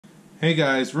Hey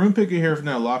guys, RoonPicker here for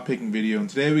another lock picking video, and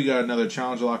today we got another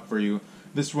challenge lock for you.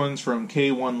 This one's from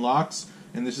K1 Locks,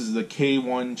 and this is the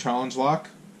K1 challenge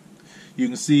lock. You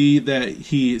can see that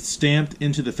he stamped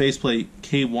into the faceplate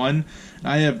K1.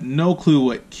 I have no clue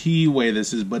what keyway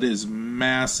this is, but it is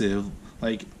massive.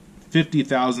 Like 50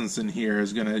 thousandths in here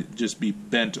is gonna just be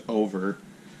bent over.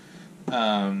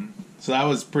 So that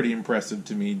was pretty impressive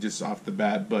to me just off the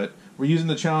bat. But we're using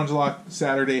the challenge lock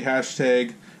Saturday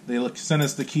hashtag. They sent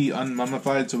us the key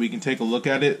unmummified so we can take a look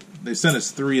at it. They sent us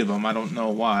 3 of them. I don't know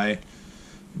why.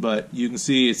 But you can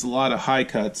see it's a lot of high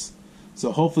cuts.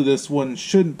 So hopefully this one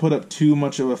shouldn't put up too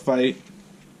much of a fight.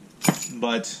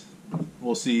 But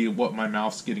we'll see what my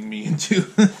mouth's getting me into.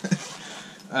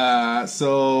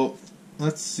 So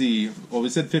let's see. Well, we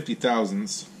said 50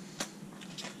 thousandths.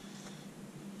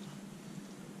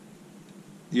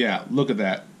 Yeah, look at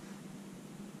that.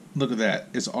 Look at that.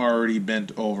 It's already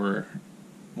bent over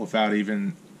without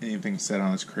even anything set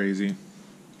on. It's crazy.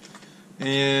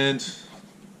 And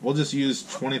we'll just use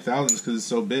 20 thousandths because it's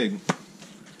so big.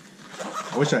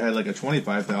 I wish I had like a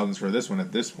 25 thousandths for this one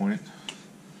at this point.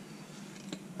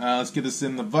 Let's get this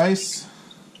in the vise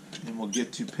and we'll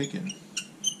get to picking.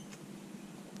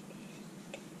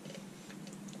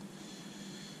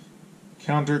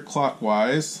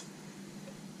 Counterclockwise.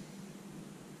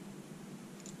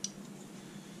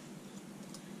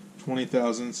 $20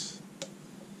 thousandths.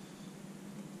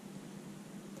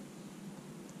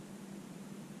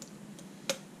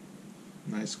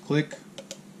 Nice click.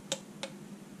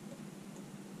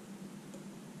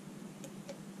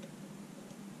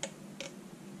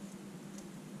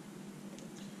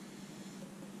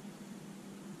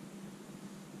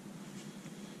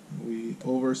 We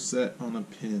overset on a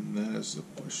pin. That is the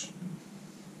question.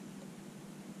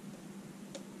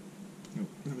 Oh,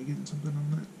 are we getting something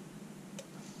on that?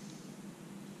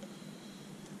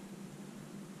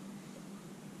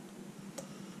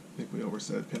 I think we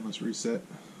overset a pin. Let's reset.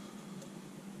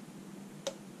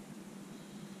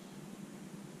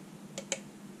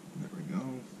 There we go.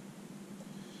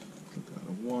 Click out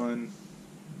a 1.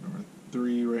 We're at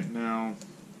 3 right now.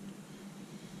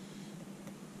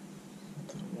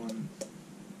 To 1.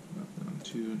 Nothing on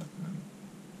 2. Nothing on,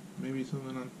 maybe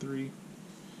something on 3.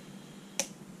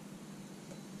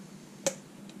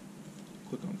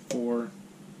 Click on 4.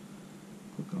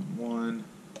 Click on 1.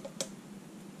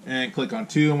 And click on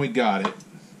 2, and we got it.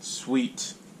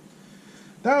 Sweet.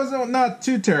 That was not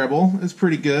too terrible. It's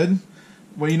pretty good.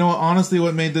 Well, you know what? Honestly,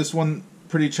 what made this one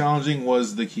pretty challenging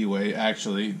was the keyway,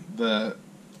 actually. The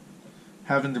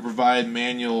having to provide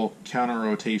manual counter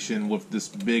rotation with this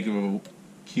big of a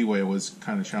keyway was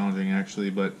kind of challenging, actually,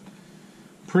 but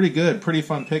pretty good. Pretty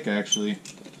fun pick, actually.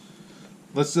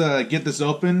 Let's get this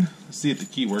open. Let's see if the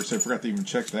key works. I forgot to even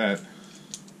check that.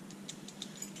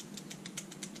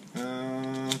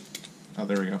 Oh,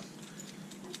 there we go.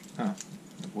 Oh,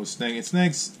 it was snagging. It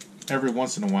snags every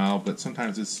once in a while, but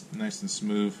sometimes it's nice and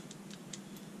smooth.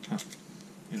 Huh.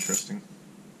 Interesting.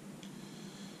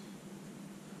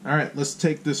 Alright, let's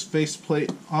take this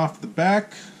faceplate off the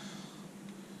back.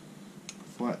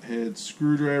 Flathead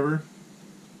screwdriver.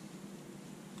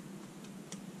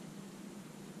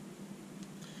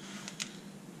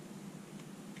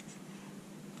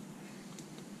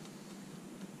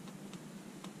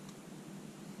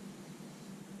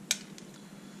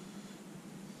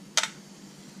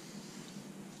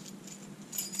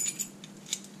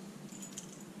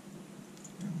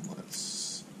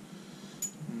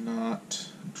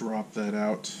 Drop that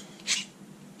out.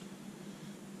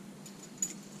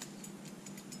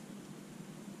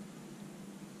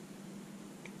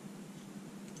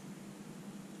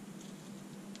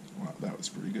 Wow, that was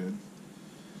pretty good.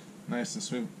 Nice and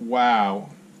smooth. Wow.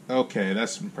 Okay,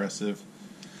 that's impressive.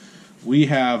 We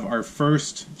have our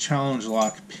first challenge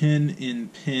lock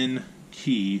pin-in-pin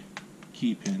key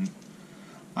pin.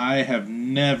 I have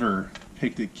never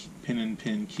picked a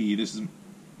pin-in-pin key. This is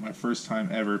my first time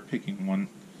ever picking one.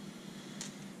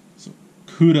 So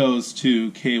kudos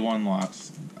to K1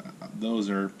 Locks.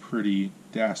 Those are pretty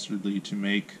dastardly to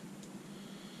make.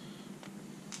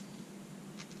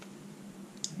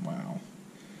 Wow.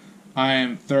 I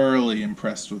am thoroughly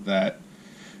impressed with that.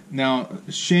 Now,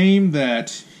 shame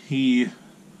that he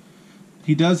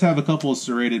does have a couple of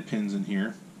serrated pins in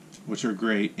here, which are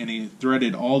great, and he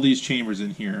threaded all these chambers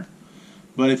in here.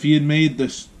 But if he had made the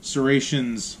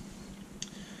serrations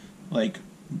like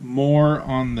more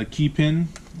on the key pin,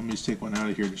 let me just take one out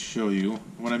of here to show you.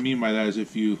 What I mean by that is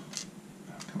if you,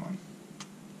 oh, come on,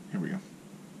 here we go.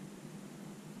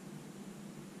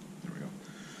 There we go.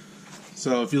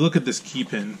 So if you look at this key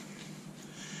pin,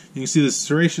 you can see the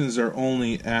serrations are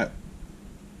only at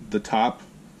the top,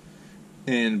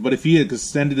 But if he had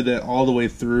extended that all the way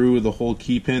through the whole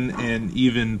key pin and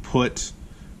even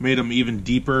made them even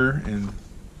deeper, and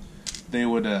they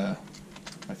would, I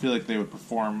feel like they would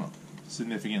perform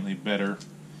significantly better.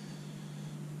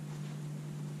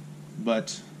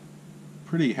 But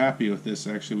pretty happy with this,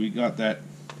 actually. We got that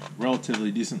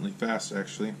relatively decently fast,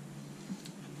 actually.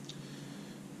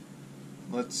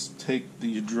 Let's take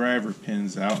the driver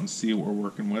pins out and see what we're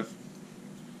working with.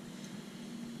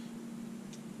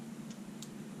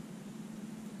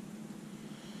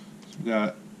 So we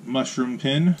got mushroom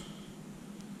pin.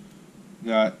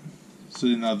 So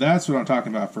now that's what I'm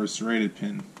talking about for a serrated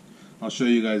pin. I'll show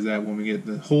you guys that when we get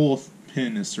the whole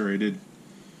pin is serrated.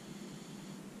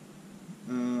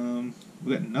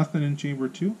 We got nothing in chamber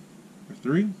 2 or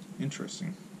 3.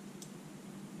 Interesting.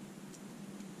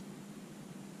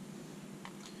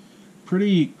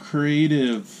 Pretty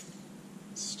creative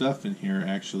stuff in here,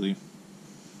 actually.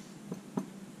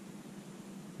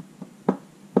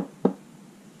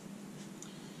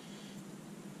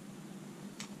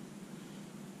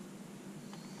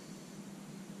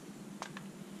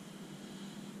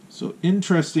 So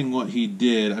interesting what he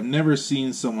did. I've never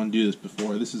seen someone do this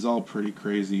before. This is all pretty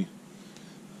crazy.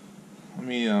 Let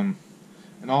me, in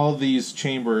all of these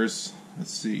chambers,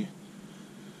 let's see.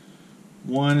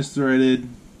 1 is threaded,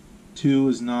 2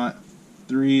 is not,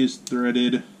 3 is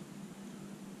threaded,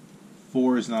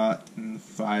 4 is not, and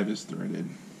 5 is threaded.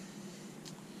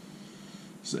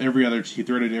 So he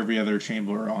threaded every other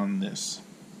chamber on this.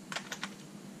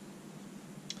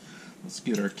 Let's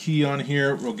get our key on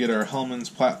here. We'll get our Hellman's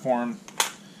platform,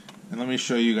 and let me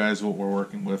show you guys what we're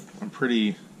working with. I'm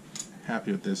pretty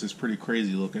happy with this. It's pretty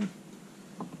crazy looking.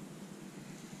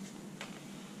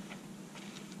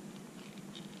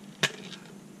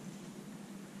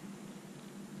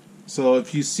 So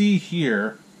if you see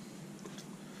here,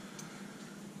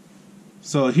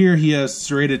 so here he has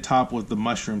serrated top with the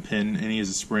mushroom pin, and he has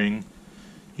a spring.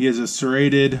 He has a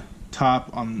serrated top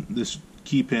on this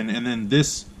key pin, and then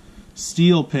this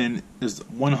steel pin is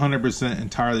 100%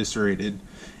 entirely serrated.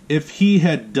 If he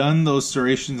had done those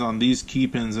serrations on these key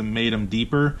pins and made them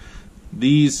deeper,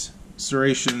 these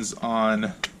serrations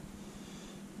on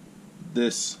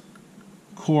this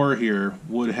core here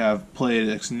would have played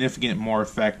a significant more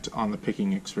effect on the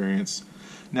picking experience.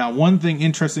 Now, one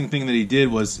interesting thing that he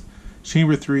did was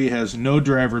chamber 3 has no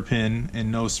driver pin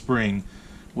and no spring.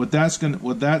 What that's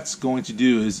going to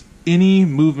do is any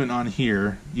movement on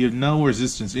here, you have no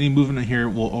resistance. Any movement on here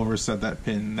will overset that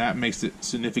pin, and that makes it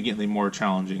significantly more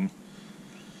challenging.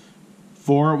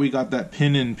 4, we got that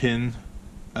pin pin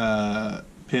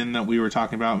that we were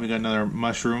talking about. We got another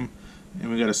mushroom,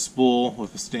 and we got a spool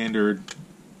with a standard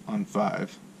on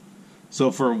 5. So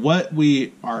for what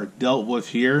we are dealt with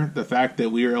here, the fact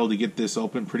that we were able to get this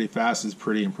open pretty fast is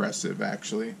pretty impressive,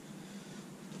 actually.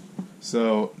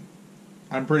 So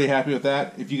I'm pretty happy with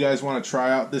that. If you guys want to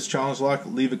try out this challenge lock,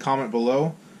 leave a comment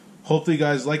below. Hopefully you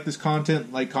guys like this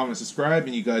content. Like, comment, subscribe,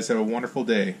 and you guys have a wonderful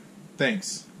day.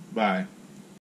 Thanks. Bye.